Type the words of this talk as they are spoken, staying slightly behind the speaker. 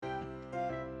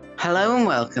Hello and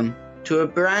welcome to a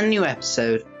brand new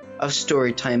episode of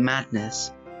Storytime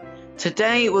Madness.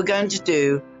 Today we're going to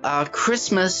do our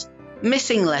Christmas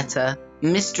Missing Letter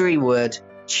Mystery Word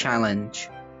Challenge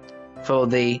for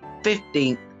the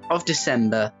 15th of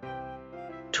December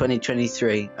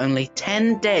 2023. Only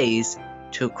 10 days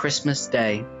till Christmas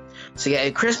Day. So get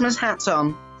your Christmas hats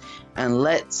on and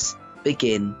let's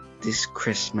begin this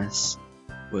Christmas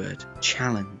word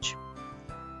challenge.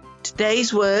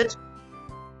 Today's word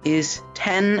is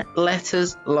 10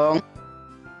 letters long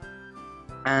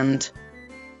and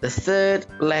the third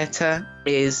letter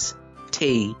is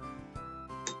T.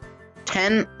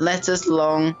 10 letters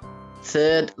long,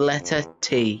 third letter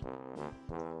T.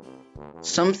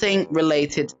 Something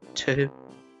related to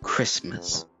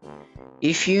Christmas.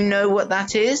 If you know what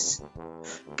that is,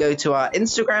 go to our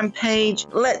Instagram page,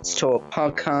 Let's Talk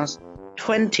Podcast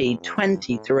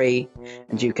 2023,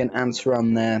 and you can answer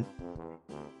on there.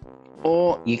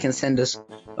 Or you can send us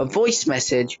a voice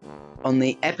message on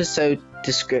the episode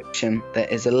description. There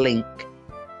is a link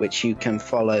which you can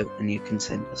follow and you can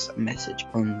send us a message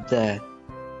on there.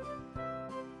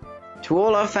 To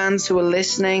all our fans who are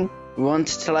listening, we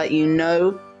wanted to let you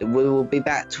know that we will be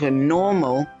back to a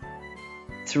normal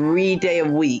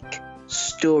 3-day-a-week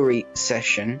story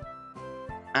session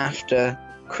after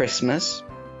Christmas.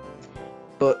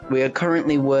 But we are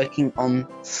currently working on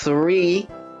 3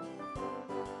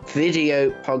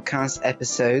 video podcast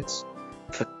episodes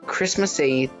for Christmas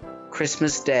Eve,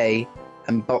 Christmas Day,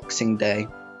 and Boxing Day.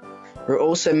 We're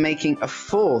also making a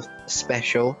 4th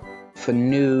special for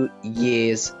New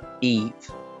Year's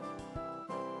Eve.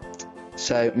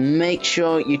 So make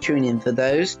sure you tune in for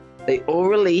those. They all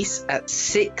release at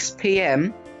 6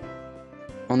 p.m.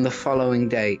 on the following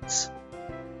dates.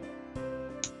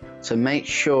 So make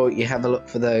sure you have a look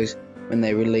for those when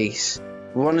they release.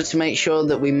 We wanted to make sure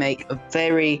that we make a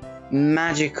very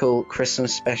magical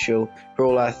Christmas special for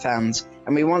all our fans,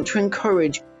 and we want to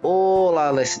encourage all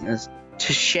our listeners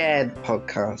to share the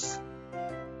podcast.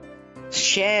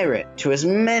 Share it to as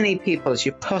many people as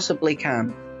you possibly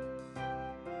can.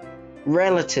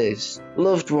 Relatives,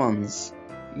 loved ones,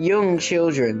 young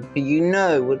children who you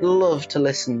know would love to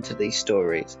listen to these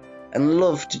stories and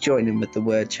love to join in with the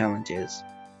word challenges.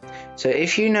 So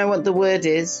if you know what the word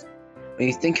is, or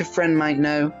you think a friend might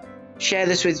know, share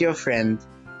this with your friend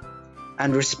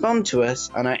and respond to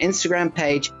us on our Instagram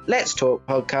page, Let's Talk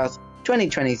Podcast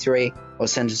 2023, or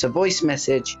send us a voice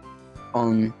message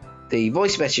on the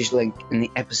voice message link in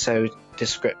the episode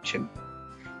description.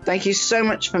 Thank you so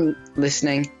much for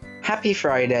listening. Happy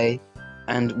Friday,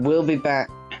 and we'll be back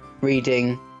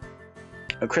reading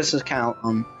A Christmas Carol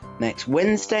on next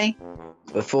Wednesday.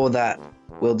 Before that,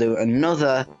 we'll do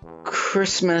another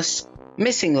Christmas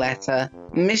Missing Letter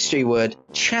Mystery Word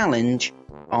Challenge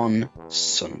on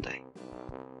Sunday.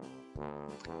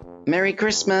 Merry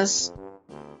Christmas!